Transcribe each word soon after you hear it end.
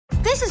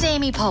This is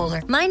Amy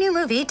Poehler. My new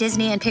movie,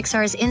 Disney and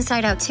Pixar's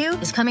Inside Out 2,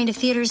 is coming to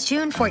theaters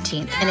June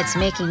 14th, and it's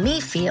making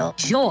me feel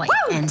joy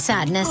and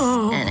sadness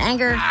and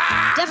anger,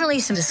 definitely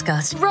some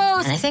disgust, and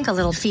I think a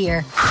little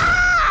fear.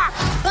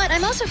 But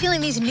I'm also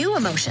feeling these new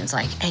emotions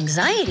like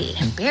anxiety,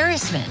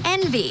 embarrassment,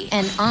 envy,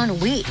 and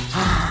ennui.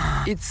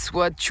 It's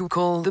what you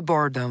call the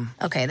boredom.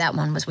 Okay, that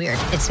one was weird.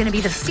 It's going to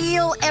be the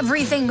feel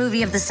everything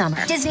movie of the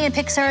summer. Disney and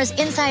Pixar's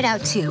Inside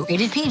Out 2,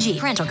 rated PG.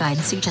 Parental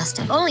guidance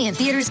suggested. Only in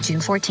theaters June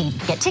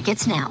 14th. Get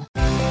tickets now.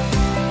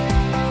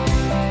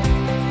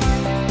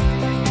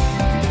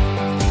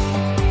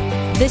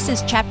 This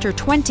is Chapter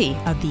 20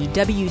 of the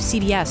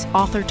WCBS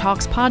Author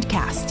Talks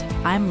podcast.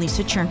 I'm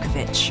Lisa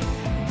Chernkovich.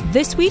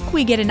 This week,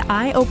 we get an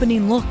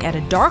eye-opening look at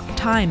a dark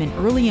time in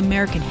early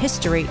American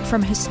history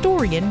from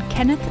historian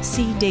Kenneth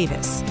C.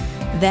 Davis.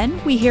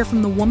 Then, we hear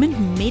from the woman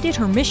who made it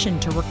her mission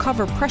to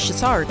recover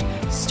precious art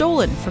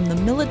stolen from the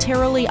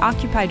militarily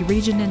occupied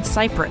region in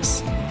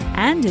Cyprus.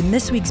 And in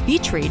this week's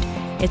Beach Read,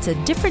 it's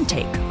a different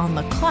take on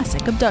the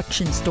classic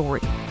abduction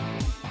story.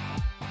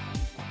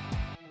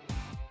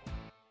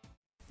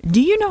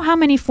 Do you know how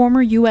many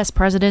former U.S.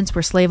 presidents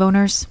were slave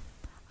owners?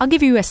 I'll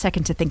give you a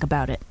second to think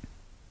about it.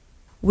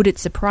 Would it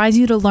surprise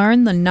you to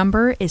learn the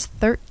number is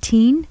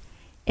 13?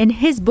 In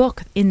his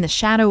book, In the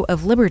Shadow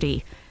of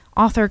Liberty,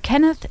 author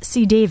Kenneth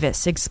C.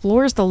 Davis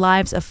explores the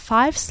lives of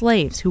 5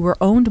 slaves who were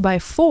owned by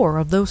 4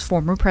 of those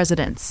former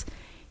presidents.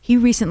 He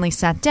recently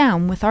sat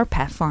down with our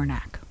Pat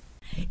Farnack.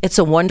 It's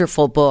a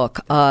wonderful book.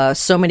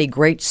 So many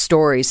great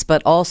stories,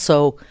 but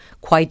also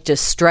quite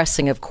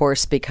distressing, of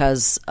course,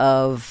 because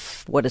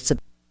of what it's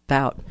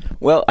about.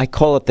 Well, I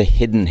call it the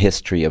hidden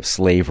history of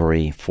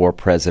slavery, 4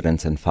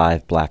 presidents and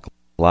 5 black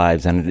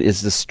lives, and it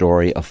is the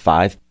story of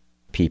 5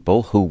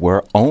 people who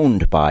were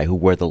owned by, who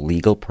were the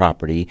legal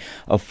property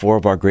of 4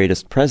 of our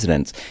greatest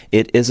presidents.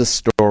 It is a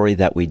story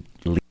that we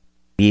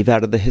leave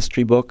out of the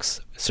history books,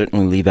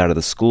 certainly leave out of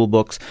the school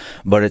books,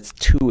 but it's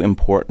too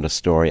important a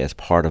story as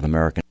part of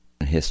American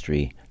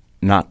history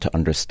not to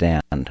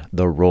understand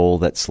the role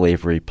that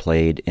slavery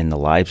played in the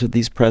lives of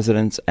these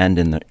presidents and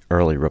in the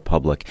early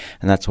republic,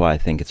 and that's why I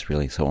think it's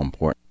really so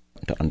important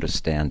to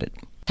understand it.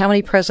 How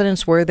many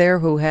presidents were there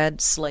who had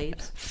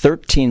slaves?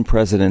 13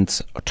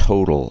 presidents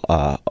total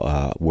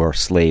were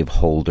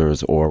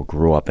slaveholders or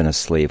grew up in a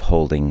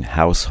slaveholding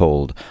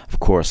household. Of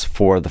course,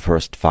 4 of the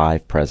first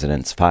 5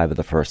 presidents, 5 of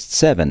the first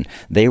 7,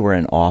 they were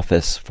in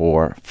office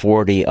for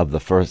 40 of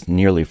the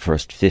nearly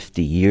first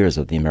 50 years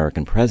of the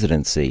American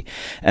presidency.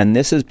 And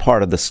this is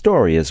part of the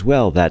story as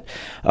well, that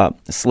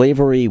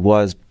slavery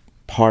was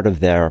part of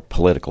their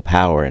political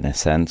power, in a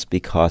sense,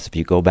 because if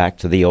you go back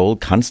to the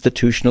old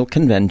Constitutional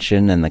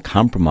Convention and the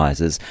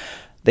compromises,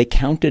 they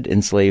counted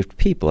enslaved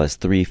people as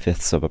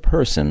 3/5 of a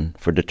person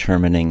for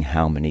determining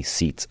how many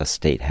seats a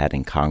state had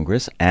in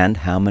Congress and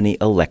how many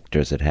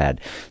electors it had.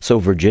 So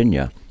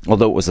Virginia,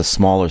 although it was a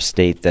smaller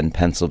state than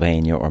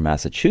Pennsylvania or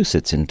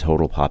Massachusetts in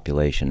total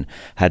population,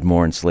 had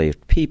more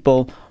enslaved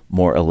people,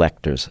 more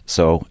electors.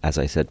 So, as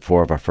I said,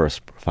 4 of our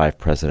first 5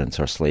 presidents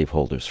are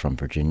slaveholders from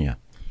Virginia.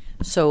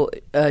 So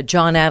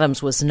John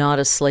Adams was not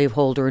a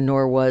slaveholder,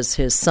 nor was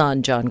his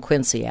son, John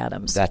Quincy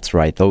Adams. That's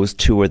right. Those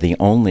 2 are the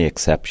only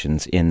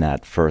exceptions in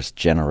that first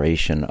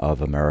generation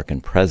of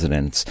American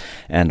presidents.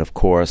 And, of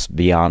course,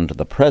 beyond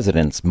the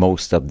presidents,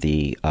 most of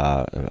the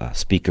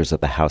speakers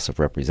of the House of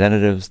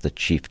Representatives, the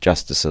Chief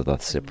Justice of the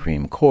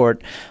Supreme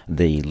Court,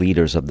 the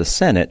leaders of the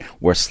Senate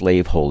were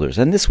slaveholders.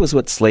 And this was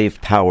what slave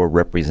power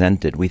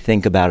represented. We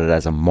think about it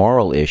as a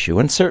moral issue,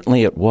 and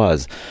certainly it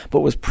was,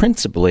 but was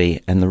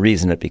principally, and the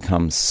reason it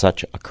becomes such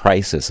a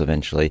crisis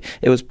eventually,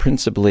 it was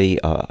principally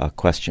a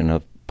question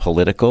of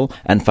political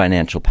and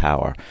financial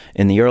power.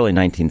 In the early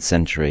 19th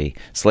century,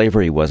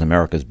 slavery was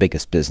America's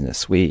biggest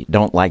business. We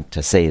don't like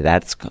to say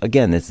that.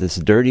 Again, it's this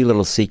dirty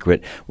little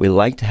secret. We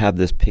like to have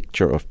this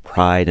picture of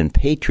pride and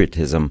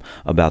patriotism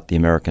about the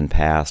American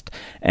past,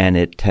 and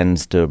it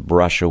tends to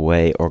brush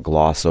away or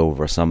gloss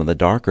over some of the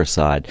darker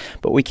side.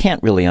 But we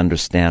can't really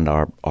understand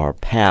our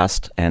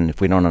past, and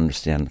if we don't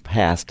understand the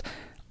past,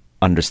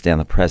 understand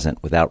the present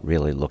without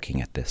really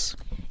looking at this.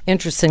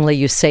 Interestingly,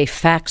 you say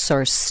facts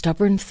are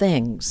stubborn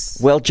things.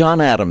 Well, John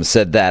Adams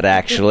said that,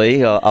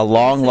 actually, a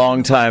long,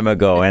 long time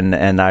ago,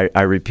 and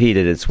I repeat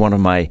it. It's one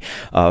of my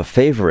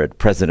favorite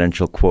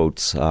presidential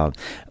quotes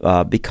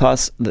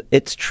because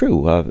it's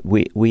true.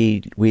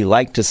 We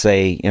like to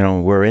say,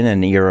 we're in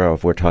an era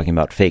of, we're talking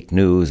about fake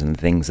news and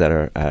things that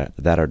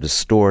are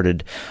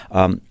distorted.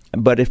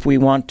 But if we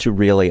want to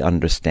really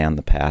understand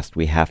the past,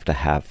 we have to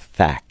have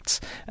facts.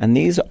 And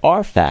these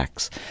are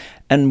facts.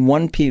 And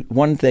one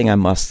thing I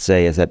must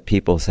say is that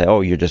people say, oh,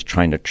 you're just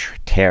trying to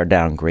tear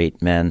down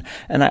great men.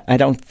 And I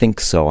don't think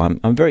so.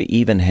 I'm very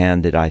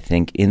even-handed, I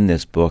think, in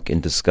this book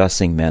in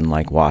discussing men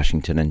like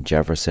Washington and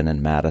Jefferson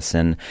and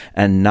Madison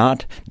and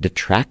not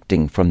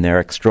detracting from their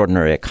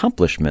extraordinary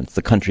accomplishments.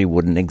 The country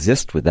wouldn't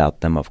exist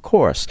without them, of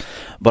course.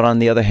 But on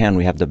the other hand,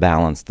 we have to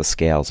balance the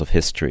scales of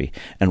history.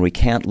 And we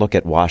can't look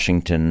at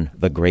Washington,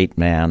 the great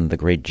man, the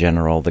great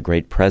general, the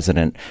great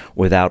president,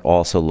 without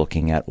also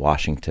looking at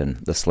Washington,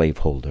 the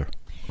slaveholder.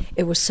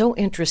 It was so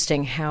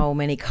interesting how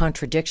many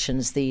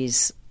contradictions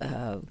these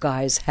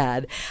guys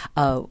had.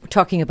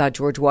 Talking about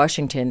George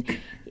Washington,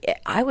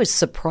 I was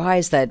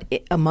surprised that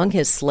among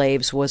his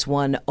slaves was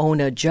one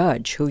Ona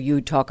Judge, who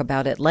you talk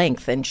about at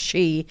length, and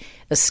she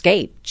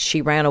escaped.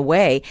 She ran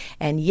away,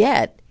 and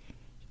yet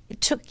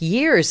it took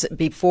years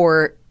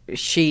before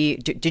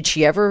did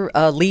she ever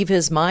leave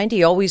his mind?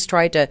 He always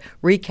tried to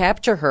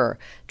recapture her,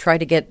 try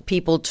to get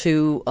people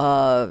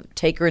to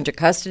take her into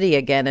custody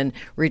again and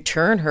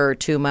return her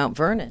to Mount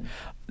Vernon.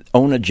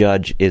 Ona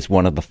Judge is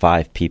one of the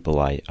 5 people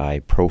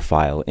I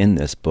profile in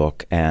this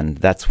book, and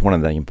that's one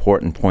of the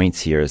important points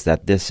here, is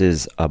that this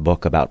is a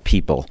book about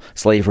people.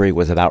 Slavery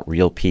was about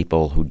real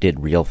people who did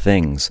real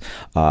things.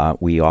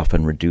 We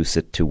often reduce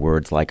it to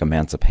words like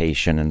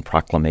emancipation and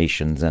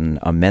proclamations and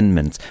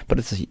amendments, but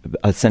it's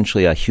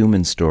essentially a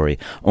human story.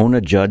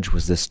 Ona Judge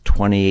was this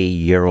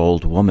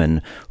 20-year-old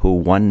woman who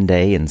one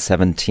day in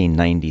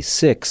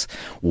 1796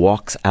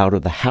 walks out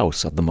of the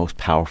house of the most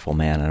powerful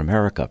man in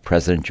America,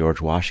 President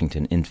George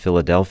Washington, in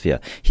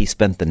Philadelphia. He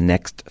spent the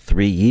next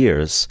 3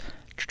 years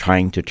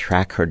trying to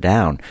track her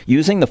down,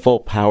 using the full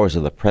powers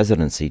of the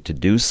presidency to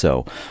do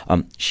so.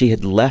 She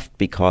had left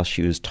because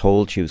she was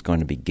told she was going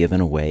to be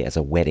given away as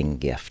a wedding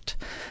gift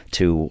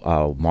to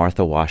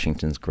Martha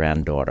Washington's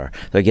granddaughter.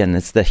 So again,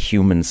 it's the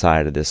human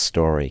side of this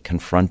story,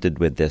 confronted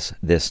with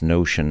this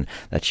notion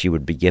that she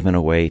would be given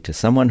away to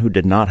someone who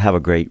did not have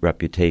a great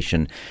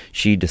reputation.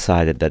 She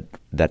decided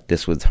that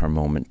this was her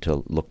moment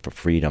to look for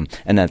freedom.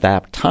 And at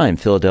that time,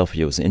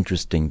 Philadelphia was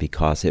interesting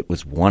because it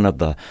was one of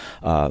the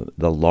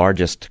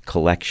largest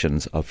collections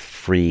of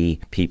free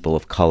people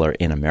of color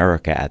in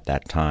America at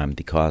that time,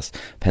 because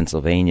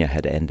Pennsylvania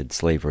had ended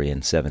slavery in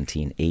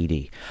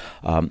 1780.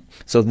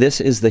 So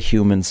this is the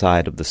human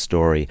side of the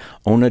story.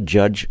 Ona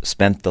Judge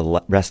spent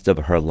the rest of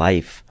her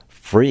life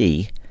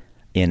free,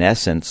 in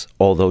essence,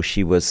 although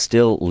she was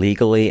still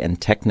legally and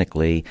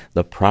technically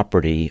the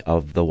property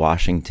of the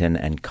Washington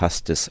and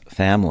Custis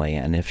family.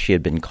 And if she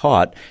had been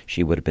caught,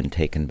 she would have been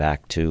taken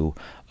back to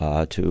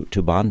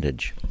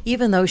bondage.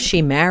 Even though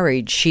she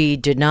married, she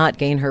did not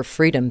gain her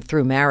freedom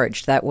through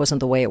marriage. That wasn't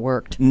the way it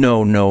worked.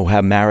 No.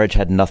 Marriage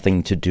had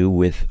nothing to do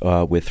with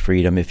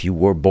freedom. If you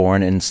were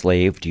born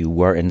enslaved, you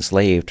were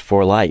enslaved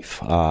for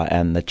life,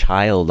 and the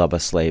child of a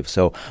slave.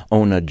 So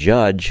Ona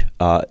Judge,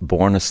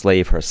 born a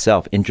slave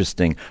herself,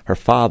 interesting, her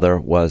father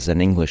was an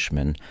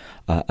Englishman,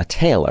 a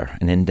tailor,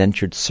 an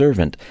indentured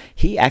servant.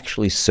 He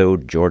actually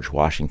sewed George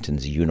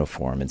Washington's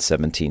uniform in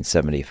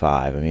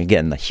 1775. I mean,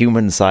 again, the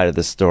human side of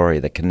the story,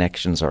 the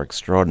connections are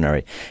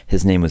extraordinary.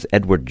 His name was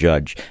Edward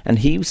Judge, and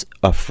he was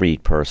a free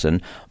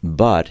person,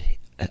 but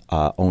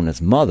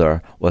Ona's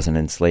mother was an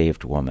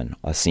enslaved woman,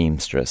 a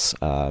seamstress,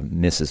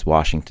 Mrs.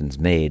 Washington's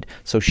maid.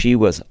 So she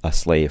was a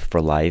slave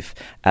for life,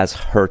 as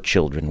her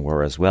children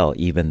were as well,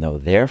 even though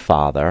their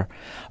father,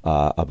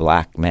 a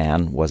black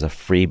man, was a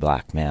free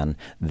black man.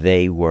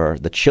 They were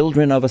the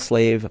children of a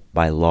slave.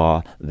 By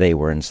law, they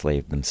were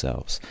enslaved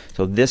themselves.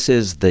 So this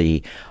is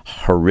the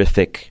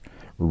horrific,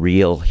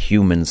 real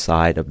human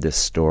side of this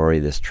story,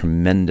 this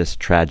tremendous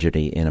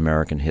tragedy in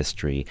American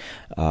history,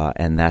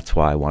 and that's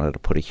why I wanted to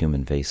put a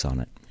human face on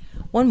it.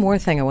 One more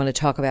thing I want to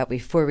talk about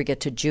before we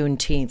get to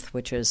Juneteenth,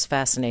 which is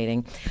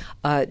fascinating.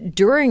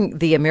 During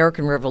the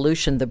American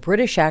Revolution, the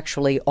British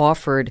actually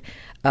offered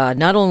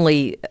not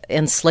only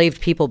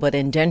enslaved people but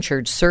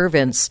indentured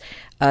servants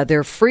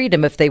their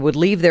freedom if they would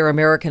leave their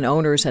American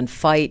owners and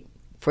fight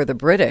for the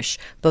British.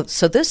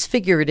 So this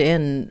figured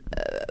in.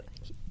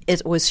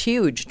 It was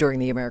huge during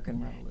the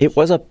American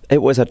Revolution.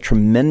 It was a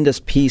tremendous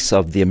piece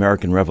of the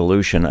American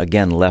Revolution,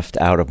 again, left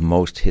out of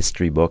most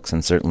history books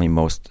and certainly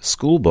most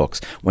school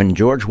books. When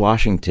George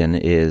Washington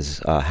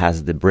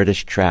has the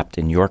British trapped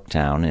in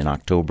Yorktown in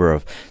October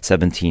of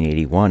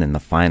 1781 in the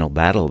final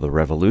battle of the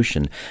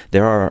Revolution,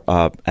 there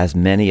are as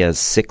many as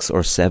 6,000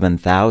 or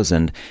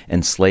 7,000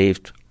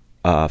 enslaved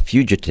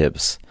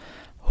fugitives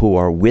who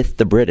are with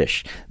the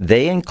British.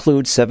 They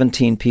include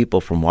 17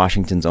 people from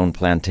Washington's own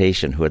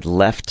plantation who had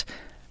left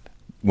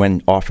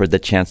when offered the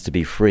chance to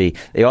be free.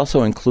 They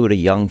also include a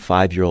young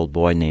 5-year-old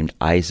boy named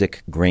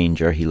Isaac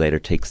Granger. He later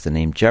takes the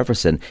name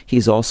Jefferson.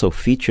 He's also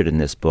featured in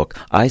this book.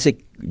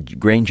 Isaac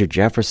Granger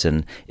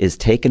Jefferson is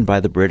taken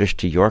by the British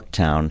to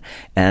Yorktown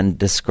and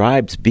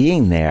describes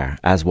being there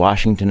as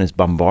Washington is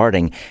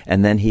bombarding.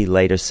 And then he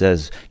later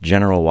says,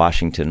 General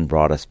Washington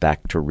brought us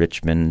back to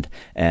Richmond,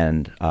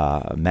 and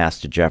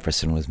Master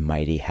Jefferson was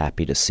mighty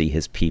happy to see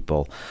his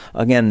people.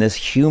 Again, this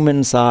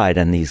human side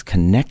and these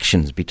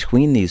connections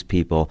between these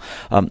people.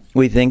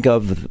 We think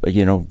of,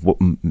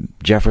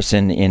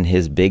 Jefferson in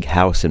his big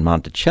house in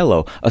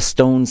Monticello. A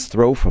stone's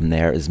throw from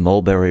there is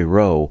Mulberry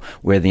Row,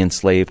 where the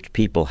enslaved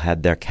people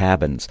had their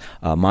cabins.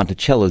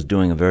 Monticello is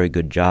doing a very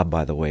good job,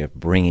 by the way, of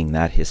bringing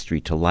that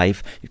history to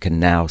life. You can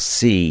now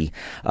see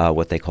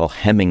what they call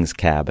Hemming's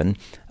Cabin,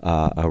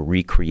 a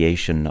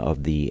recreation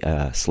of the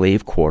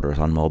slave quarters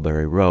on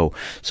Mulberry Row.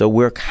 So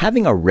we're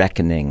having a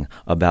reckoning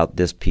about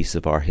this piece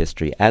of our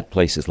history at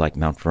places like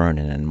Mount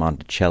Vernon and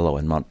Monticello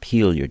and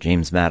Montpelier,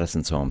 James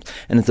Madison's homes,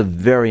 and it's a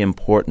very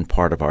important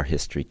part of our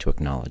history to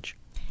acknowledge.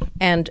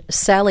 And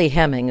Sally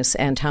Hemings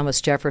and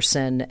Thomas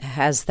Jefferson,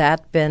 has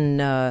that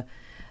been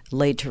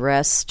laid to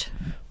rest?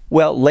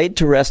 Well, laid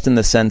to rest in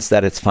the sense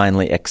that it's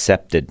finally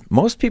accepted.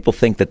 Most people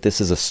think that this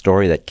is a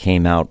story that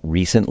came out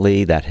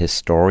recently, that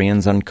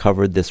historians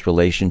uncovered this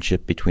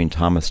relationship between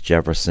Thomas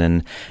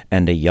Jefferson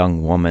and a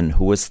young woman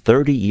who was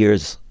 30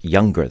 years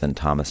younger than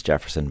Thomas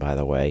Jefferson, by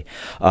the way.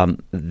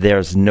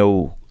 There's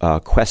no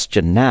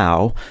question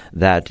now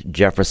that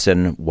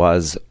Jefferson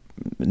was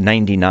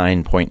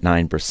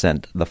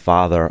 99.9% the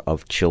father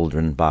of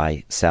children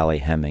by Sally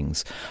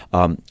Hemings.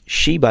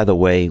 She, by the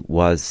way,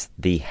 was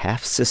the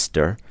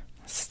half-sister,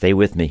 stay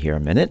with me here a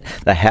minute,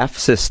 the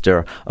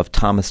half-sister of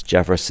Thomas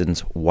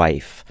Jefferson's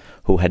wife,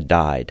 who had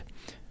died,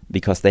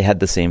 because they had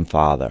the same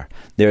father.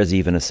 There's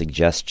even a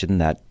suggestion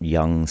that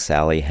young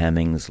Sally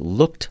Hemings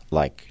looked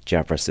like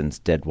Jefferson's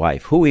dead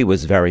wife, who he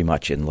was very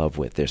much in love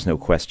with. There's no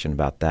question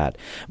about that.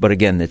 But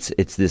again,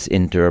 it's this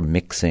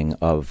intermixing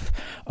of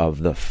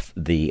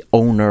the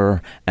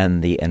owner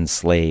and the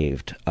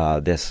enslaved,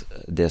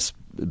 this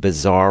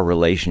bizarre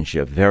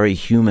relationship, very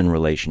human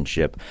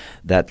relationship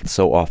that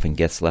so often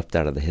gets left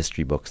out of the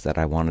history books that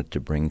I wanted to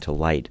bring to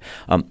light.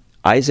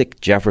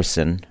 Isaac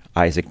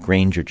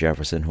Granger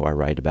Jefferson, who I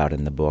write about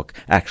in the book,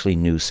 actually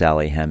knew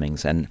Sally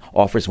Hemings and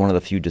offers one of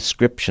the few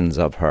descriptions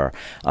of her.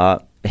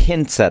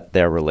 Hints at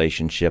their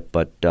relationship,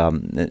 but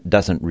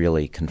doesn't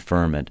really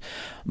confirm it.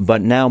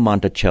 But now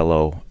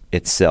Monticello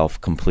itself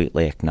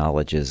completely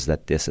acknowledges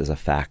that this is a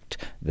fact,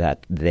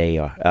 that they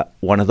are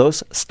one of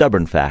those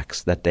stubborn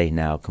facts that they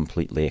now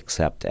completely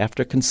accept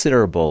after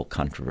considerable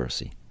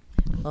controversy.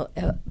 Well,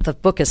 the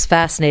book is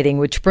fascinating,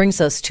 which brings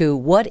us to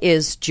what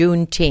is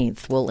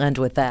Juneteenth? We'll end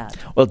with that.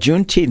 Well,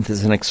 Juneteenth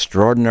is an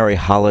extraordinary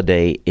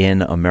holiday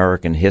in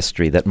American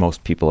history that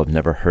most people have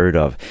never heard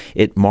of.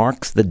 It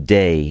marks the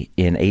day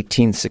in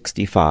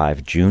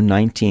 1865, June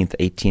 19th,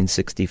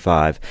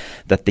 1865,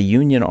 that the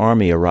Union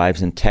Army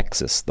arrives in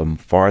Texas, the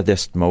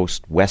farthest,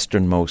 most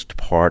westernmost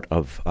part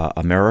of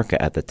America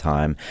at the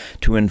time,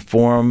 to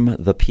inform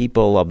the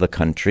people of the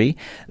country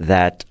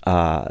that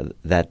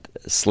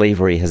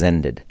slavery has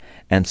ended.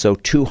 And so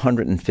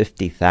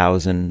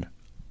 250,000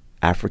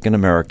 African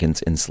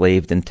Americans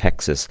enslaved in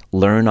Texas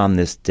learn on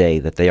this day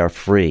that they are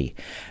free.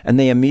 And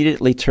they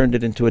immediately turned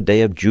it into a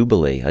day of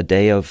jubilee, a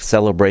day of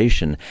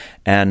celebration.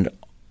 And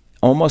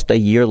almost a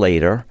year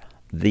later,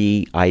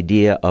 the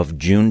idea of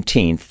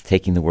Juneteenth,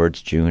 taking the words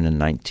June and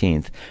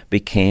 19th,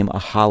 became a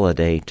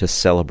holiday to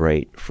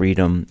celebrate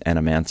freedom and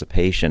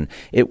emancipation.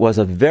 It was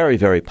a very,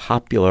 very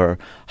popular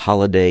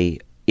holiday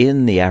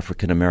in the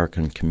African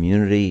American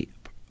community,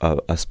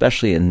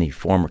 especially in the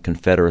former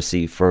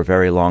Confederacy, for a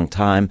very long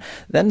time,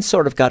 then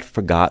sort of got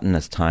forgotten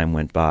as time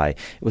went by.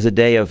 It was a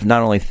day of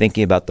not only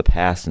thinking about the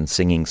past and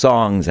singing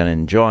songs and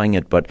enjoying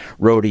it, but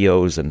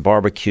rodeos and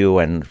barbecue,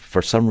 and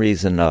for some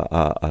reason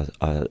a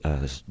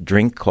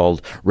drink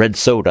called red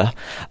soda,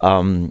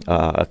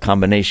 a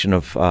combination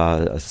of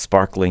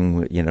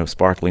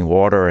sparkling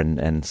water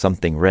and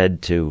something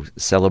red to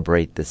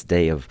celebrate this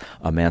day of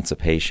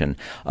emancipation.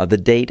 The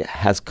date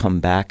has come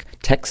back.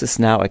 Texas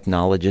now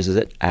acknowledges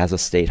it as a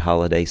state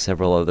holiday.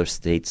 Several other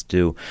states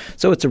do.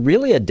 So it's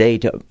really a day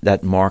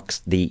that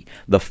marks the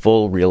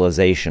full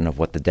realization of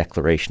what the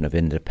Declaration of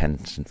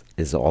Independence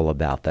is all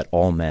about, that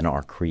all men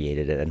are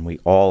created and we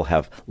all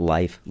have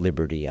life,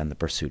 liberty, and the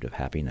pursuit of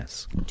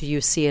happiness. Do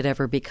you see it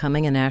ever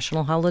becoming a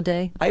national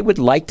holiday? I would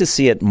like to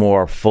see it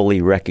more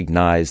fully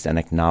recognized and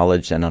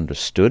acknowledged and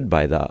understood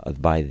by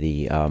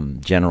the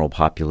general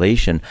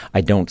population.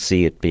 I don't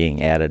see it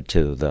being added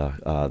to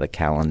the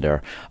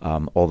calendar,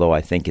 although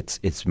I think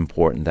it's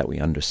important that we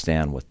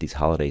understand what these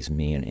holidays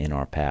mean in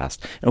our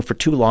past. For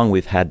too long,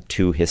 we've had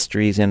two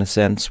histories, in a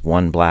sense,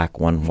 one black,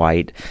 one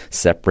white,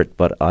 separate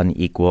but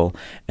unequal,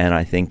 and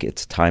I think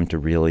it's time to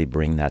really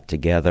bring that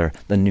together.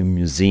 The new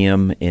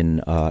museum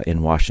in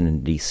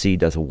Washington, D.C.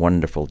 does a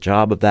wonderful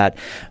job of that,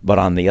 but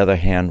on the other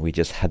hand, we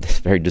just had this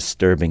very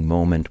disturbing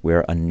moment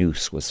where a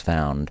noose was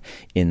found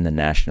in the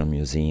National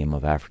Museum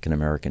of African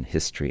American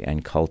History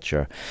and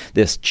Culture,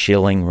 this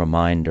chilling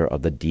reminder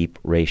of the deep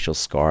racial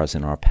scars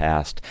in our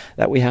past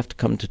that we have to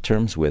come to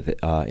terms with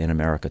in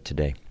America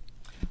today.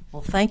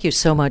 Well, thank you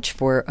so much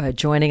for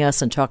joining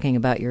us and talking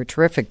about your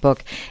terrific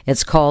book.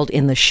 It's called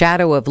In the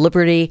Shadow of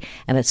Liberty,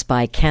 and it's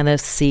by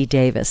Kenneth C.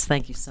 Davis.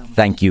 Thank you so much.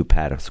 Thank you,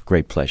 Pat. It's a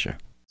great pleasure.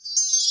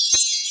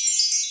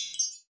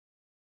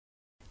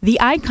 The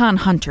Icon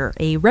Hunter,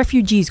 a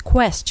refugee's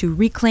quest to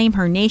reclaim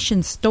her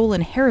nation's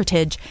stolen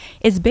heritage,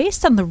 is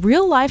based on the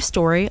real-life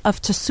story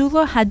of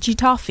Tasula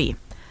Hadjitofi.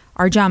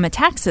 Arjun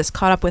Metaxas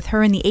caught up with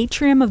her in the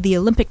atrium of the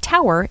Olympic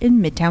Tower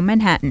in Midtown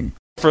Manhattan.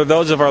 For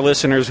those of our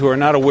listeners who are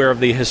not aware of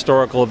the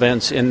historical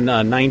events, in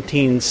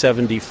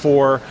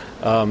 1974,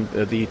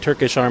 the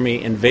Turkish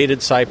army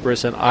invaded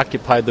Cyprus and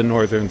occupied the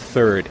northern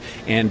third.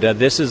 And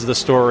this is the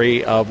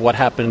story of what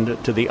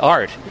happened to the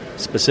art,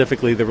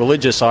 specifically the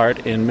religious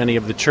art, in many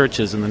of the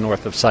churches in the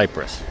north of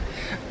Cyprus.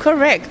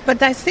 Correct,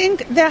 but I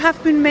think there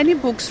have been many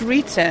books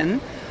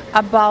written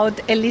about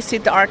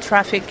illicit art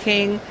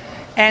trafficking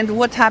and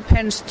what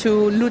happens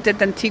to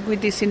looted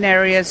antiquities in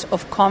areas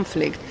of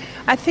conflict.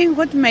 I think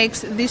what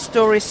makes this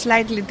story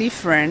slightly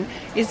different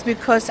is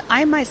because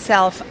I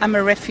myself am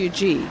a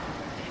refugee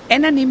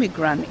and an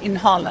immigrant in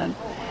Holland.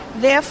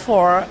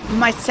 Therefore,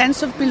 my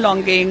sense of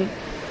belonging,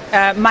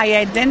 my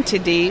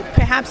identity,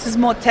 perhaps is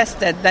more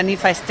tested than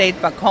if I stayed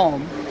back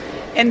home.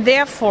 And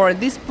therefore,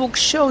 this book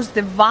shows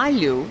the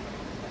value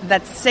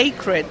that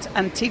sacred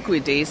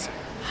antiquities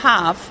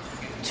have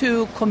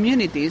to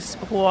communities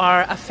who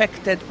are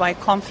affected by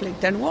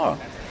conflict and war,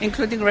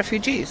 including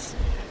refugees.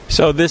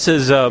 So this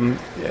is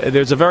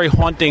there's a very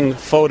haunting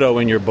photo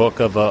in your book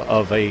of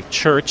a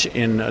church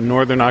in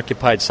northern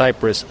occupied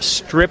Cyprus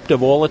stripped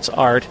of all its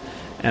art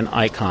and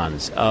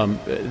icons.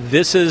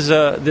 This is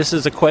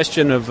a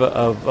question of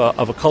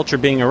a culture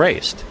being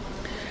erased.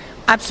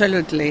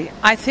 Absolutely.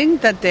 I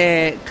think that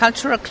the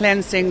cultural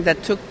cleansing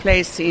that took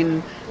place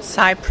in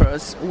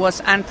Cyprus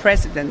was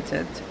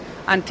unprecedented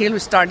until we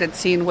started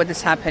seeing what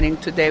is happening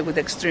today with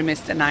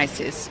extremists and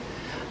ISIS.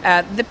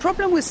 The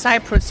problem with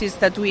Cyprus is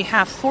that we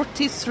have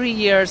 43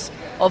 years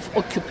of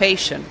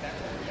occupation,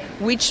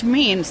 which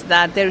means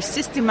that there is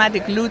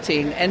systematic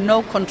looting and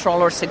no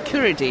control or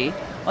security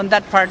on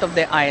that part of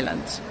the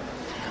island.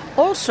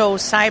 Also,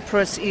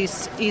 Cyprus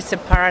is a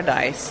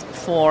paradise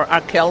for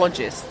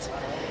archaeologists.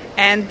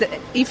 And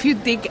if you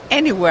dig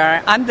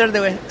anywhere under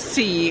the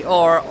sea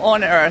or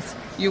on earth,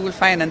 you will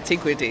find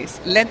antiquities,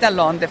 let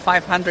alone the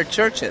 500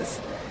 churches,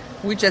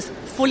 which is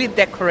fully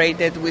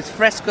decorated with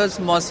frescoes,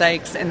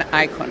 mosaics, and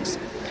icons.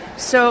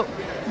 So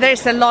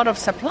there's a lot of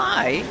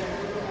supply,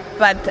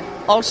 but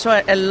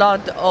also a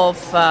lot of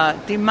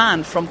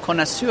demand from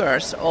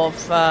connoisseurs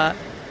of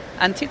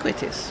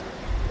antiquities.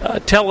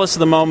 Tell us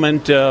the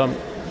moment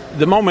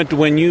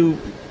when you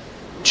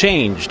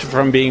changed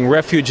from being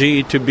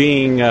refugee to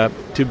being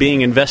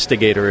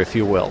investigator, if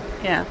you will.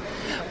 Yeah.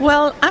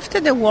 Well,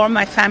 after the war,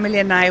 my family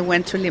and I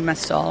went to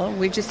Limassol,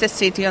 which is a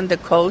city on the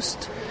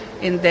coast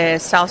in the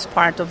south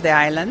part of the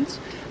island.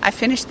 I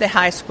finished the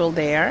high school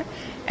there,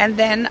 and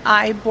then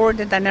I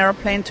boarded an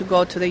airplane to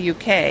go to the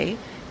UK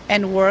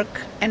and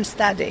work and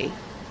study.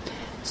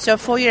 So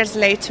 4 years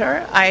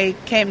later, I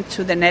came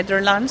to the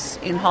Netherlands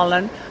in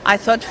Holland. I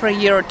thought for a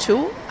year or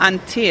two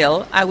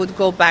until I would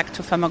go back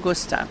to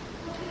Famagusta.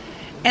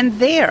 And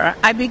there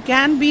I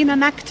began being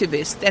an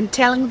activist and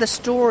telling the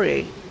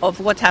story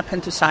of what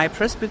happened to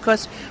Cyprus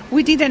because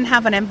we didn't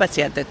have an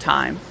embassy at the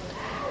time.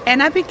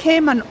 And I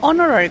became an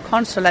honorary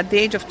consul at the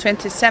age of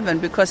 27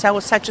 because I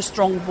was such a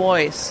strong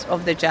voice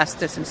of the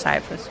justice in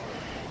Cyprus.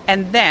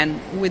 And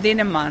then, within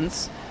a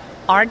month,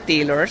 art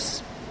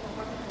dealers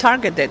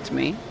targeted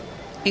me,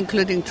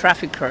 including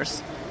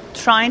traffickers,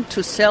 trying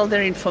to sell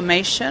their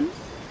information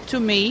to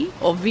me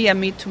or via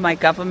me to my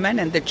government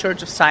and the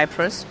Church of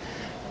Cyprus,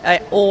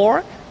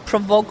 or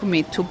provoke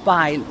me to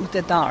buy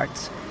looted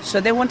art. So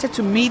they wanted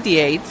to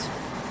mediate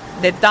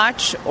the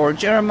Dutch or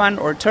German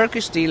or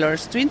Turkish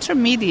dealers to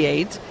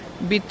intermediate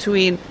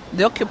between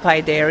the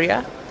occupied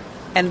area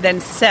and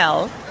then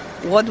sell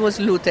what was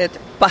looted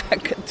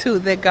back to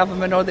the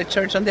government or the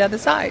church on the other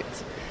side.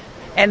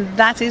 And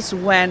that is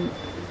when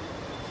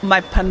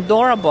my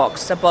Pandora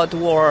box about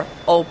war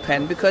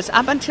opened, because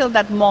up until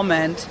that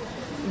moment,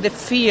 the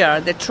fear,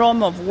 the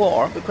trauma of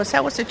war, because I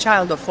was a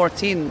child of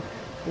 14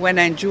 when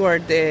I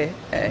endured the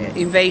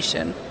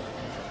invasion,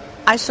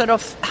 I sort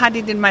of had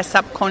it in my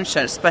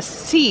subconscious, but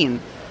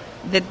seeing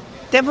the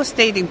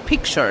devastating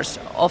pictures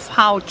of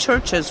how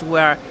churches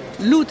were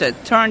looted,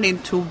 turned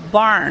into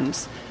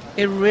barns,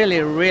 it really,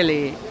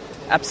 really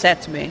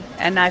upset me.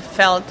 And I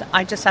felt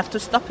I just have to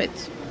stop it.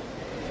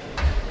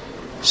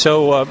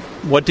 So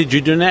what did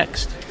you do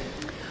next?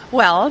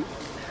 Well,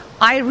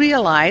 I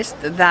realized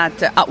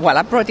that,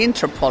 I brought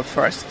Interpol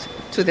first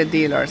to the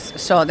dealers,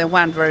 so they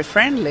weren't very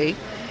friendly.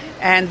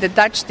 And the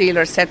Dutch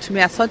dealer said to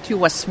me, I thought you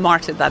were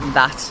smarter than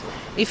that.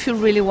 If you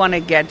really want to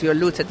get your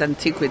looted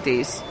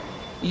antiquities,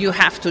 you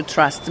have to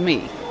trust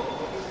me.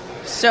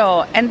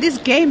 So, and this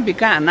game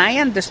began. I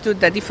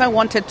understood that if I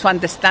wanted to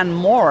understand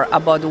more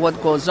about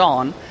what goes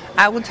on,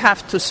 I would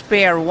have to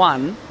spare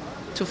one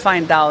to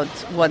find out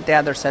what the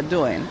others are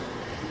doing.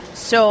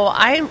 So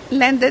I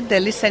lended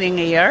the listening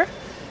ear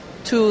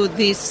to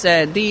this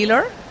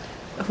dealer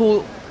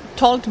who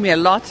told me a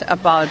lot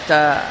about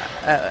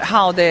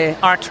how the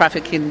art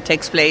trafficking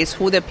takes place,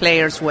 who the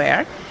players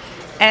were.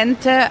 And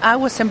I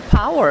was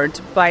empowered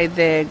by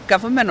the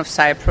government of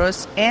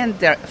Cyprus and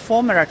their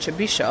former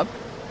archbishop.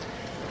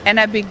 And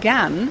I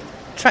began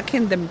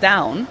tracking them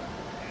down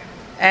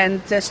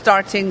and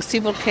starting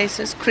civil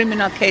cases,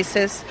 criminal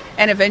cases,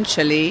 and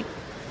eventually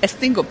a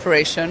sting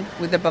operation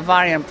with the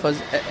Bavarian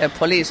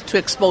police to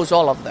expose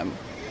all of them.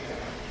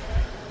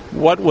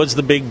 What was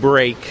the big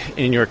break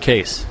in your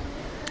case?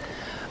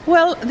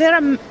 Well, there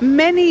are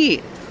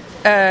many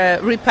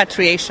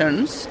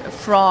repatriations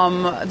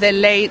from the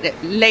late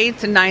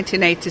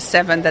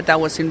 1987 that I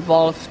was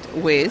involved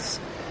with,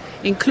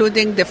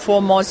 including the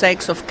 4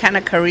 mosaics of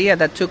Kanakaria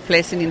that took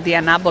place in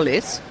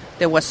Indianapolis.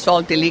 They were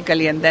sold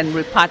illegally and then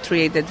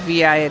repatriated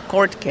via a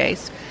court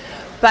case.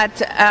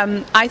 But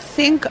I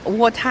think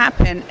what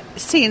happened,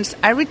 since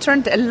I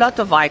returned a lot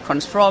of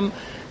icons from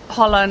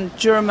Holland,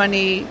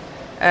 Germany,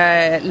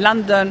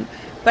 London.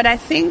 But I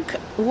think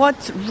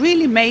what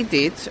really made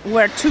it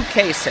were two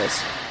cases.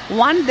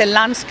 One, the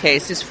Lanz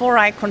case, is 4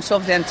 icons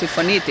of the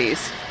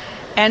Antiphonides.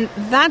 And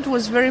that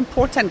was a very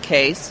important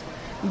case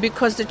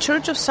because the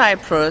Church of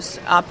Cyprus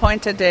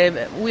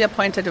we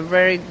appointed a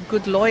very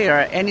good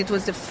lawyer, and it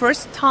was the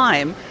first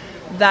time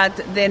that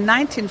the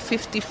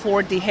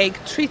 1954 The Hague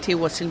Treaty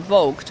was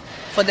invoked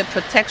for the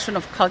protection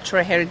of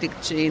cultural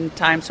heritage in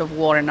times of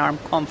war and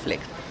armed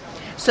conflict.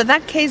 So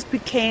that case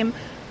became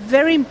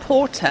very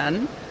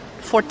important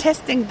for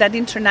testing that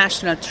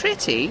international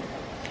treaty,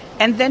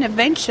 and then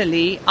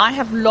eventually I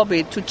have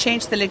lobbied to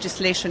change the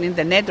legislation in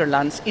the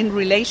Netherlands in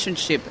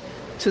relationship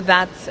to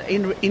that,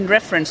 in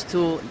reference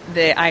to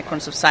the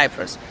icons of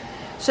Cyprus.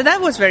 So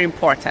that was very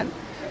important.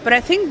 But I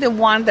think the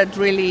one that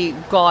really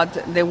got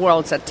the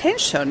world's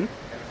attention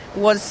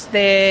was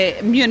the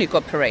Munich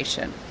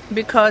operation,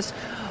 because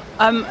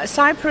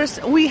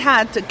Cyprus, we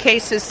had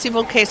cases,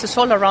 civil cases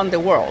all around the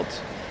world.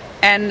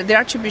 And the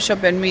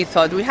Archbishop and me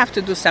thought we have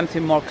to do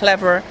something more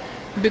clever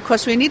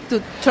because we need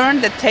to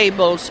turn the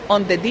tables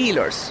on the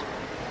dealers.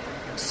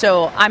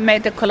 So I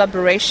made a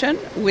collaboration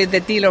with the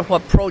dealer who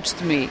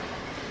approached me.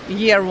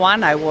 Year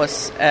one, I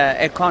was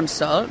a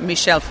consul,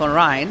 Michel von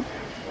Rijn,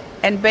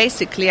 and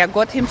basically I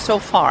got him so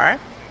far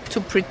to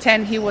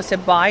pretend he was a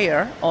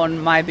buyer on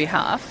my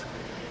behalf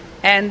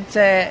and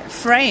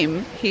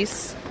frame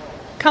his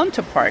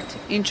counterpart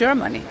in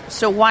Germany.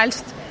 So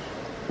whilst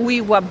we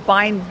were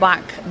buying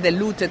back the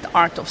looted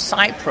art of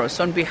Cyprus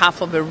on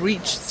behalf of a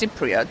rich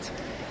Cypriot,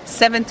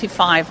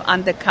 75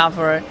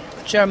 undercover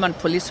German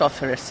police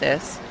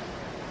officers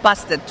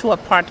busted 2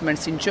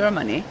 apartments in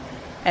Germany,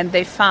 and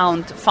they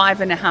found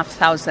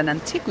 5,500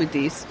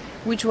 antiquities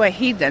which were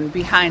hidden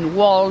behind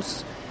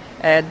walls,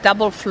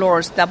 double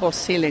floors, double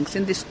ceilings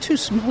in these 2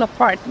 small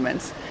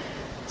apartments.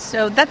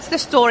 So that's the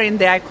story in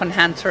The Icon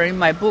Hunter in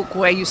my book,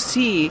 where you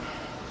see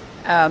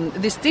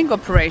this sting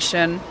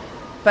operation,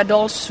 but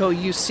also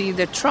you see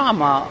the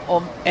trauma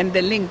and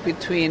the link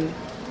between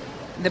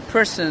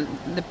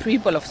the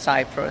people of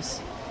Cyprus.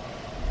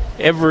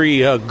 Every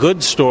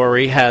good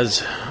story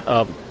has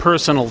a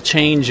personal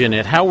change in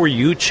it. How were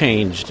you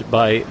changed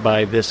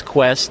by this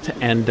quest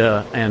and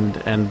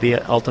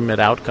the ultimate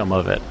outcome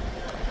of it?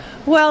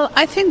 Well,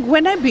 I think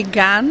when I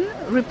began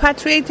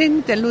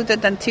repatriating the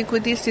looted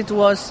antiquities, it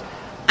was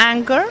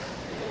anger,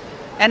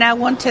 and I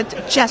wanted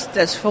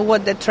justice for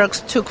what the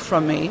Turks took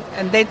from me.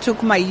 And they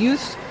took my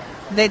youth,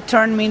 they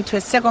turned me into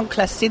a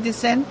second-class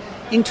citizen,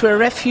 into a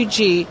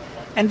refugee,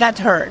 and that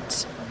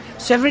hurts.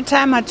 So every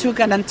time I took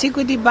an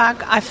antiquity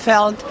back, I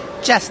felt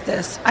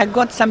justice. I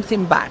got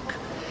something back.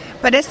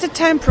 But as the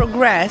time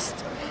progressed,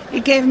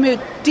 it gave me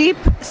deep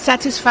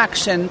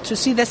satisfaction to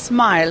see the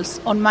smiles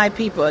on my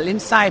people in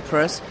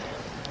Cyprus,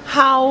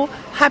 how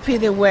happy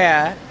they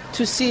were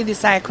to see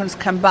these icons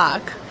come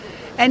back.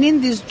 And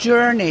in this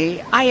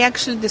journey, I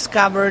actually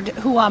discovered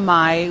who am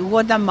I,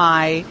 what am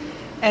I,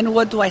 and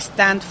what do I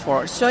stand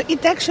for. So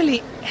it actually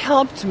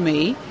helped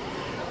me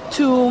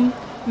to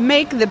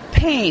make the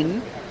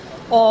pain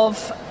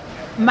of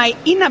my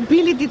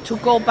inability to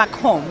go back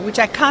home, which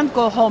I can't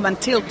go home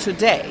until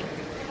today.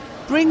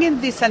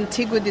 Bringing these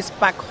antiquities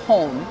back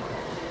home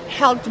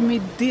helped me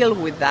deal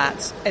with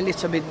that a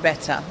little bit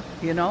better,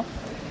 you know?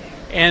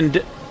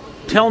 And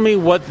tell me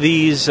what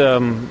these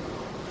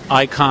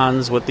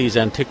icons, what these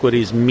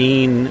antiquities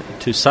mean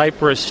to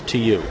Cyprus, to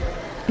you.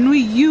 And we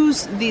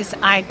use these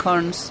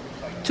icons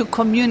to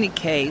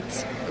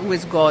communicate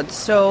with God.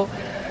 So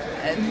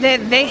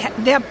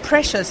they are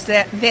precious,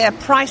 they are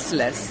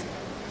priceless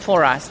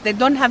for us. They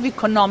don't have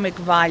economic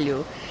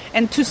value.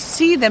 And to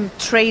see them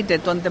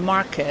traded on the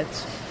market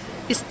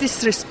is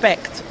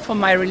disrespect for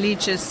my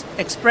religious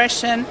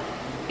expression,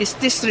 is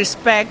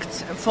disrespect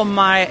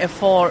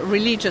for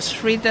religious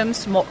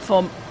freedoms,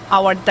 for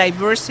our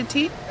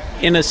diversity.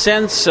 In a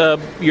sense,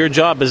 your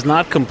job is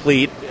not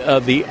complete.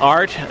 The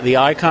art, the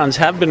icons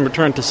have been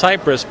returned to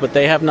Cyprus, but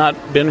they have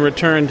not been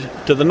returned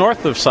to the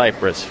north of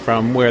Cyprus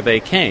from where they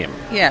came.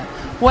 Yeah,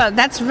 well,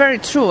 that's very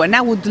true. And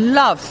I would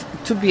love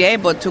to be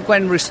able to go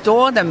and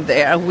restore them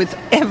there with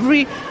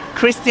every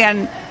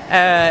Christian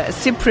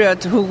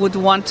Cypriot who would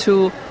want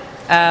to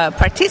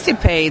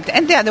participate.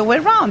 And the other way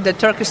around, the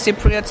Turkish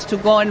Cypriots to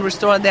go and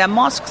restore their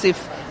mosques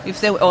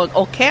if they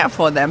or care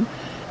for them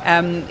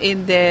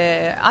in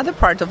the other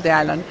part of the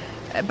island.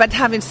 But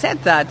having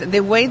said that,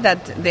 the way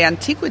that the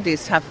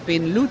antiquities have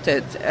been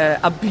looted,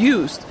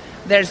 abused,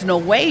 there's no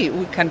way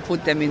we can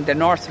put them in the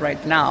north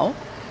right now.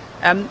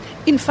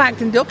 In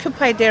fact, in the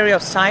occupied area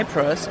of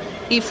Cyprus,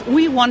 if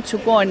we want to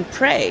go and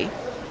pray,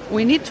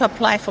 we need to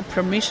apply for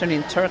permission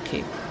in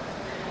Turkey.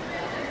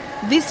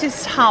 This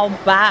is how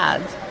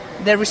bad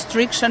the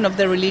restriction of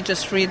the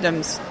religious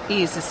freedoms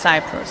is in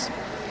Cyprus.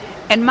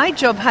 And my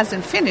job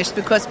hasn't finished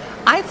because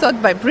I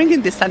thought by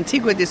bringing these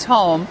antiquities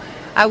home,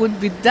 I would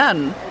be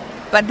done.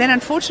 But then,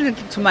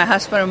 unfortunately, to my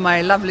husband and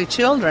my lovely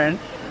children,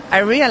 I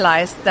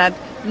realized that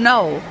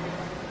no,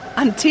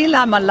 until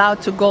I'm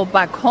allowed to go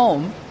back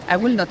home, I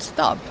will not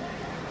stop.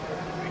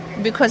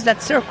 Because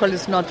that circle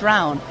is not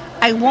round.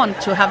 I want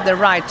to have the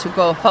right to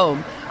go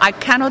home. I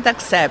cannot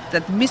accept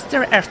that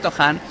Mr.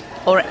 Erdogan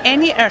or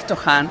any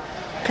Erdogan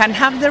can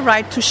have the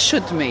right to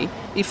shoot me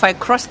if I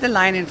cross the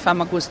line in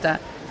Famagusta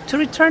to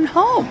return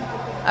home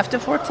after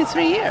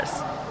 43 years.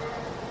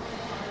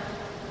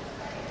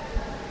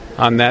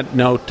 On that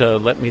note,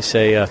 let me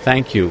say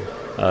thank you,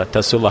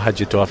 Tasoula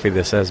Hajitofi.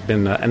 This has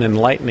been an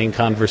enlightening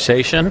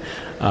conversation.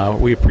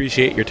 We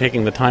appreciate your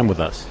taking the time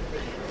with us.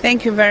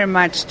 Thank you very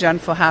much, John,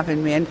 for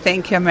having me, and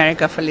thank you,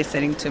 America, for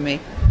listening to me.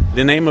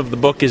 The name of the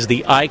book is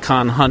The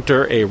Icon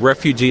Hunter, A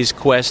Refugee's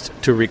Quest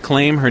to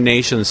Reclaim Her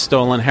Nation's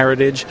Stolen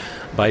Heritage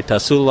by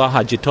Tasoula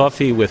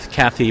Hajitofi with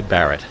Kathy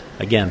Barrett.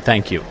 Again,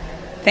 thank you.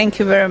 Thank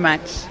you very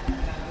much.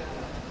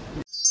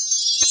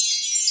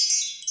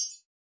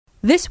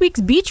 This week's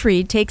Beach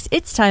Read takes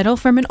its title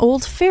from an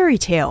old fairy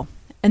tale.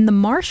 In The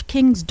Marsh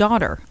King's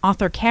Daughter,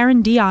 author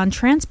Karen Dion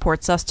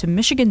transports us to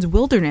Michigan's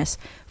wilderness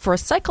for a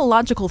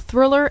psychological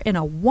thriller in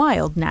a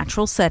wild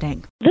natural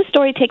setting. This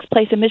story takes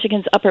place in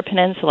Michigan's Upper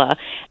Peninsula,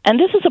 and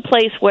this is a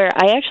place where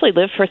I actually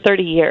lived for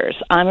 30 years.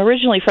 I'm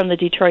originally from the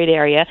Detroit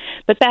area,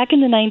 but back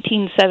in the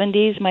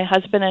 1970s, my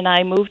husband and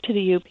I moved to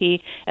the UP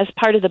as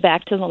part of the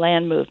Back to the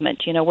Land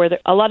movement, where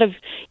a lot of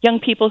young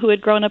people who had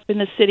grown up in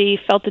the city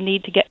felt the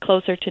need to get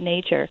closer to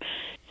nature.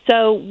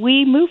 So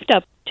we moved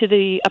up to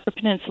the Upper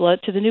Peninsula,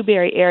 to the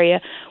Newberry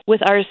area,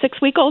 with our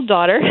 6-week-old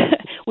daughter.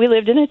 We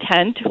lived in a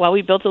tent while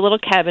we built a little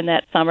cabin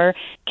that summer,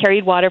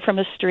 carried water from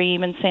a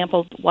stream, and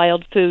sampled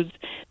wild foods.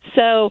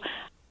 So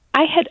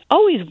I had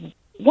always,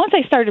 once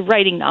I started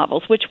writing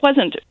novels, which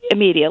wasn't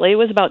immediately, it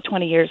was about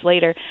 20 years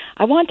later,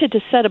 I wanted to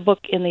set a book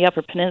in the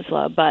Upper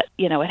Peninsula, but,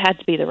 it had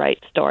to be the right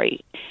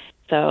story.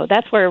 So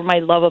that's where my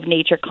love of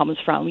nature comes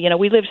from.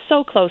 We lived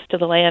so close to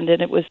the land,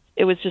 and it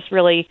was just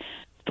really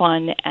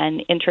fun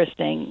and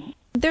interesting.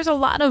 There's a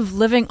lot of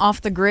living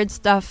off the grid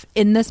stuff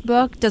in this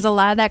book. Does a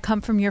lot of that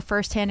come from your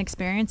firsthand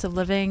experience of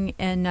living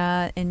in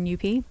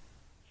UP?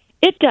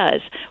 It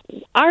does.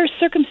 Our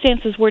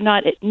circumstances were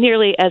not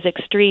nearly as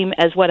extreme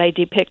as what I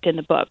depict in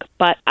the book,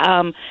 but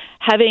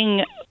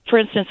having, for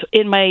instance,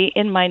 in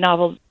my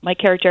novel, my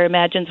character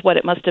imagines what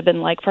it must have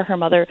been like for her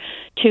mother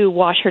to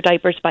wash her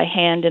diapers by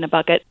hand in a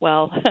bucket.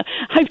 Well,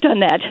 I've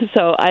done that,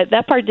 so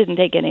that part didn't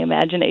take any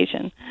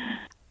imagination.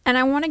 And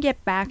I want to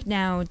get back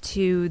now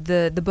to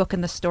the book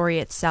and the story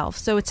itself.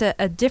 So it's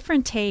a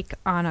different take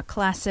on a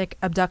classic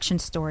abduction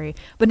story,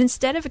 but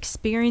instead of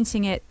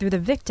experiencing it through the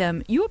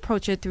victim, you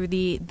approach it through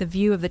the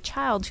view of the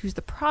child who's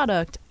the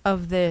product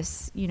of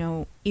this,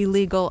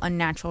 illegal,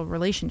 unnatural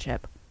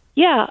relationship.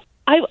 Yeah,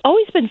 I've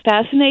always been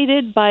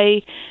fascinated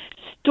by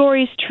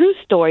true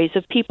stories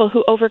of people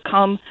who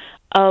overcome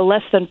a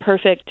less than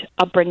perfect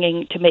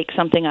upbringing to make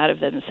something out of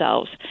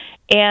themselves.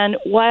 And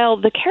while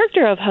the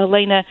character of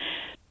Helena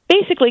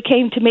basically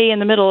came to me in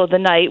the middle of the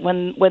night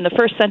when the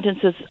first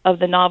sentences of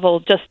the novel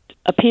just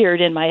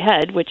appeared in my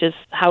head, which is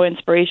how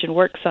inspiration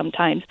works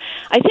sometimes,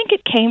 I think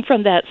it came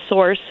from that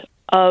source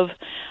of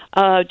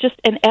just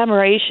an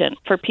admiration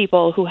for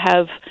people who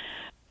have,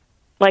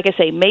 like I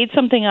say, made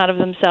something out of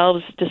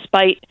themselves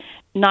despite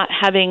not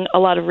having a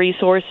lot of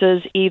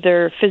resources,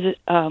 either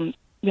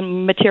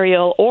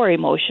material or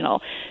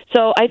emotional.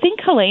 So I think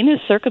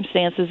Helena's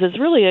circumstances is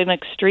really an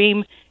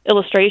extreme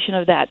illustration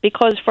of that,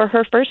 because for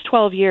her first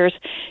 12 years,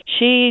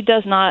 she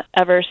does not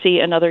ever see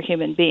another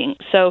human being.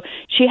 So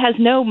she has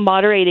no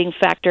moderating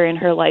factor in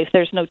her life.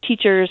 There's no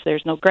teachers,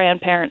 there's no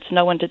grandparents,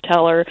 no one to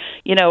tell her,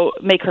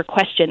 make her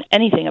question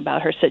anything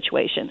about her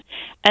situation.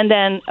 And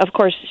then, of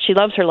course, she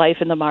loves her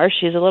life in the marsh.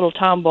 She's a little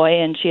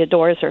tomboy, and she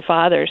adores her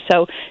father.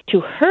 So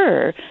to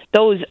her,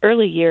 those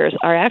early years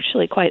are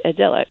actually quite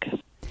idyllic.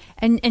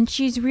 And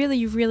she's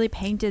really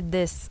painted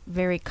this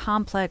very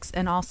complex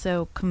and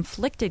also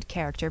conflicted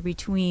character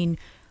between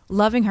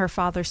loving her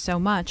father so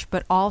much,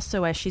 but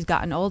also, as she's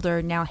gotten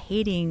older, now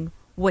hating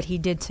what he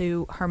did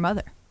to her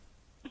mother.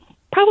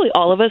 Probably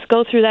all of us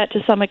go through that to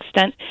some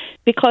extent,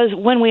 because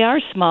when we are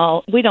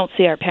small, we don't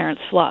see our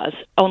parents' flaws,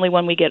 only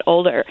when we get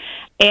older.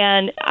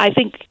 And I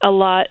think a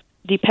lot,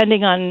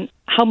 depending on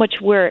how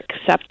much we're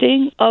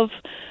accepting of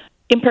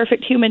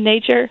imperfect human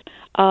nature,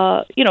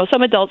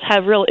 some adults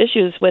have real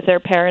issues with their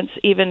parents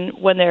even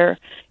when they're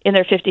in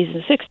their 50s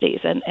and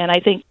 60s. And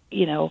I think,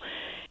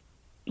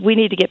 we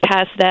need to get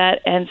past that.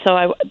 And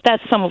so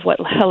that's some of what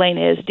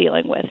Helena is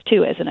dealing with,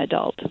 too, as an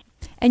adult.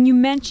 And you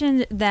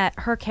mentioned that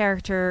her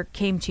character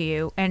came to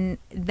you, and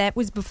that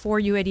was before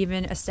you had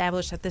even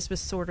established that this was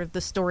sort of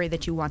the story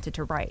that you wanted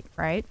to write,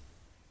 right?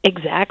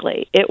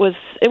 Exactly. It was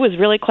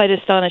really quite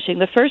astonishing.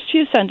 The first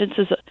few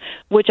sentences,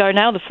 which are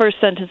now the first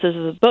sentences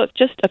of the book,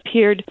 just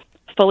appeared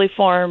fully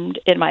formed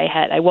in my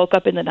head. I woke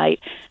up in the night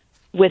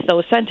with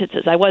those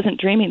sentences. I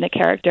wasn't dreaming the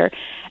character.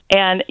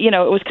 And, it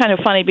was kind of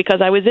funny because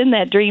I was in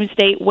that dream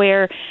state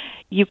where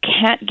you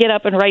can't get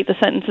up and write the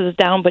sentences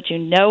down, but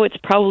it's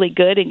probably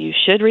good and you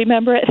should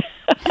remember it.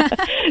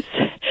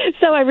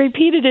 So I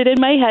repeated it in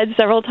my head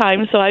several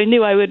times, so I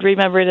knew I would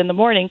remember it in the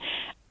morning.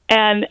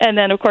 And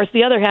then, of course,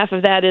 the other half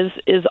of that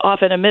is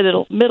often a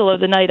middle of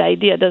the night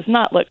idea. Does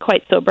not look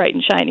quite so bright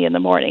and shiny in the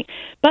morning.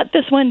 But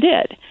this one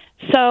did.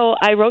 So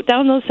I wrote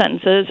down those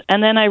sentences,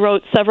 and then I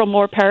wrote several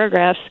more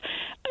paragraphs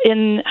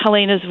in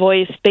Helena's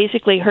voice,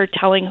 basically her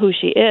telling who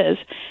she is.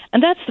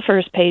 And that's the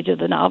first page of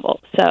the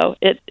novel. So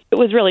it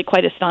was really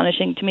quite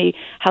astonishing to me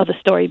how the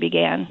story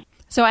began.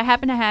 So I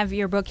happen to have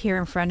your book here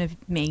in front of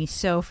me.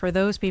 So for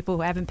those people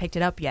who haven't picked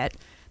it up yet,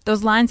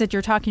 those lines that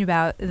you're talking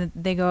about,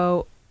 they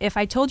go, "If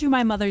I told you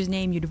my mother's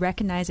name, you'd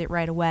recognize it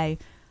right away.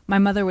 My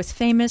mother was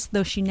famous,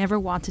 though she never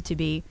wanted to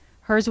be.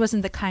 Hers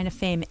wasn't the kind of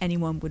fame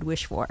anyone would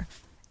wish for."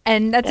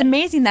 And that's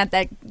amazing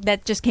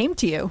that just came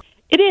to you.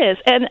 It is.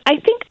 And I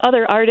think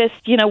other artists,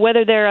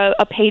 whether they're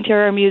a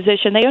painter or a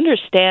musician, they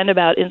understand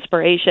about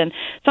inspiration.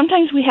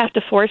 Sometimes we have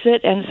to force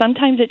it, and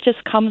sometimes it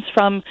just comes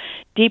from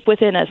deep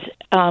within us.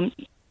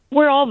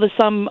 We're all the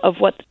sum of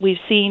what we've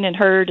seen and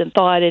heard and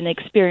thought and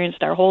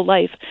experienced our whole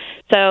life.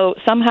 So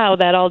somehow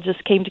that all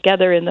just came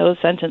together in those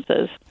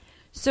sentences.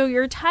 So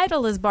your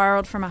title is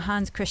borrowed from a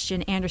Hans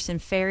Christian Andersen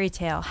fairy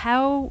tale.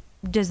 How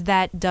does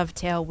that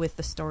dovetail with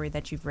the story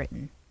that you've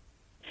written?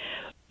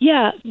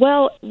 Yeah,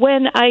 well,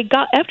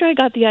 after I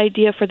got the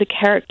idea for the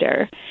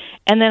character,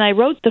 and then I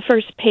wrote the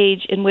first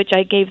page in which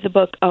I gave the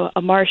book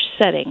a marsh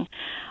setting,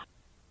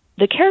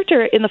 the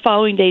character in the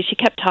following days, she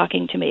kept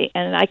talking to me,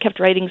 and I kept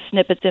writing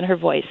snippets in her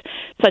voice,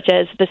 such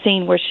as the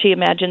scene where she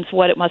imagines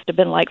what it must have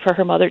been like for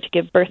her mother to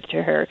give birth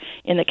to her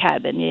in the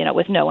cabin,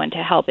 with no one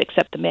to help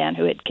except the man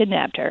who had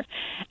kidnapped her.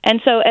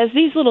 And so as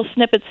these little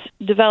snippets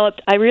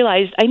developed, I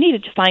realized I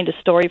needed to find a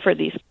story for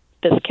this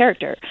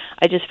character.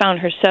 I just found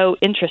her so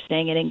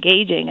interesting and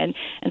engaging and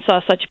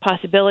saw such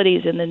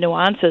possibilities in the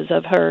nuances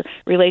of her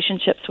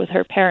relationships with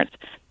her parents.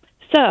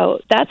 So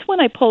that's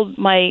when I pulled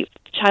my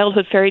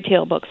childhood fairy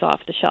tale books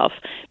off the shelf,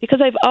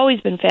 because I've always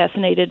been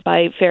fascinated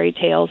by fairy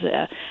tales,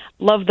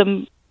 love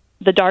them,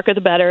 the darker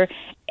the better,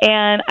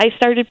 and I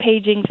started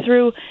paging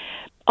through.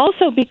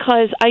 Also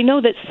because I know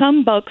that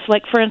some books,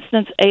 like for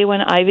instance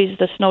Eowyn Ivy's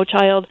The Snow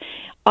Child,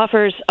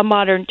 offers a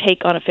modern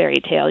take on a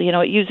fairy tale.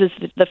 It uses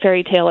the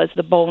fairy tale as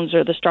the bones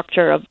or the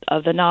structure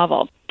of the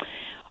novel.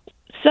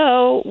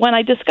 So when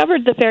I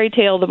discovered the fairy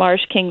tale The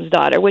Marsh King's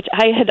Daughter, which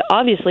I had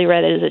obviously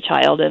read as a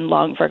child and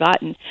long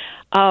forgotten,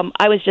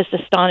 I was just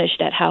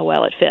astonished at how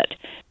well it fit.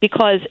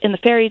 Because in the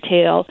fairy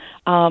tale,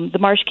 the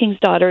Marsh King's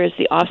daughter is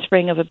the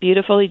offspring of a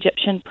beautiful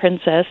Egyptian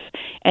princess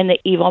and the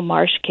evil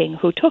Marsh King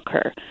who took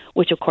her,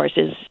 which of course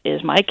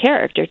is my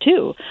character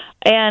too.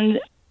 And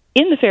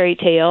in the fairy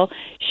tale,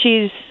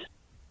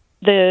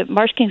 the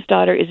Marsh King's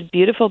daughter is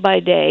beautiful by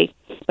day,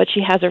 but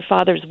she has her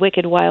father's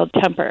wicked, wild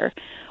temper,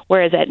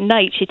 whereas at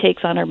night she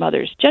takes on her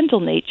mother's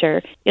gentle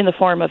nature in the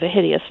form of a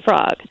hideous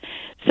frog.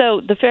 So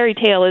the fairy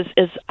tale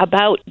is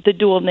about the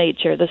dual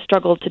nature, the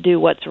struggle to do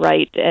what's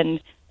right, and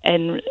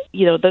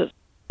the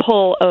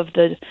pull of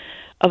the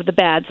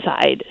bad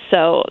side.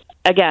 So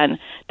again,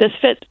 this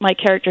fits my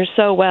character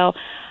so well.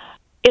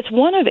 It's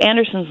one of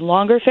Andersen's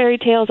longer fairy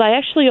tales. I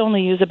actually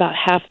only use about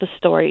half the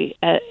story,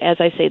 as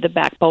I say, the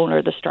backbone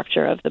or the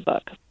structure of the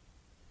book.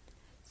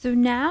 So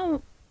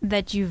now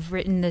that you've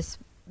written this,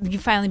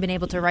 you've finally been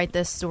able to write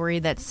this story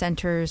that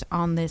centers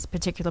on this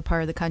particular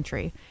part of the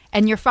country,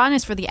 and your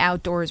fondness for the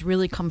outdoors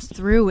really comes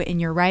through in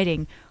your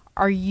writing.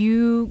 Are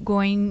you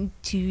going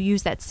to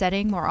use that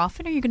setting more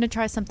often, or are you going to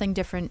try something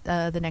different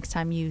the next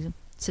time you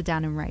sit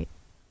down and write?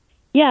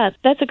 Yeah,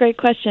 that's a great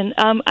question.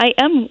 I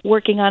am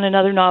working on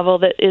another novel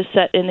that is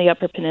set in the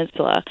Upper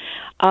Peninsula.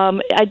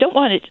 I don't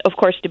want it, of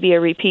course, to be a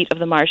repeat of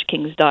The Marsh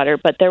King's Daughter,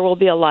 but there will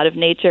be a lot of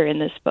nature in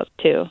this book,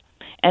 too.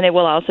 And it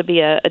will also be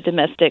a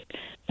domestic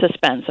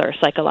suspense or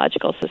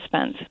psychological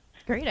suspense.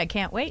 Great, I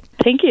can't wait.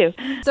 Thank you.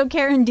 So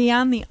Karen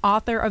Dionne, the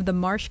author of The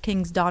Marsh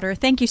King's Daughter,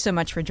 thank you so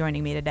much for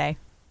joining me today.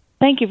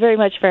 Thank you very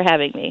much for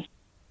having me.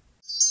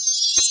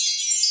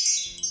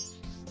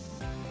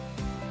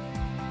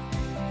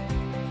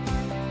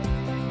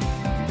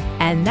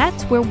 And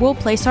that's where we'll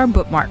place our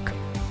bookmark.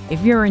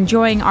 If you're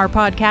enjoying our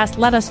podcast,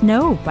 let us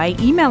know by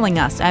emailing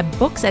us at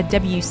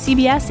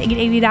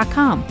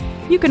books@wcbs880.com.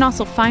 You can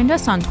also find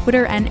us on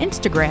Twitter and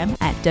Instagram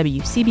at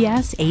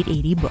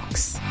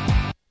WCBS880Books.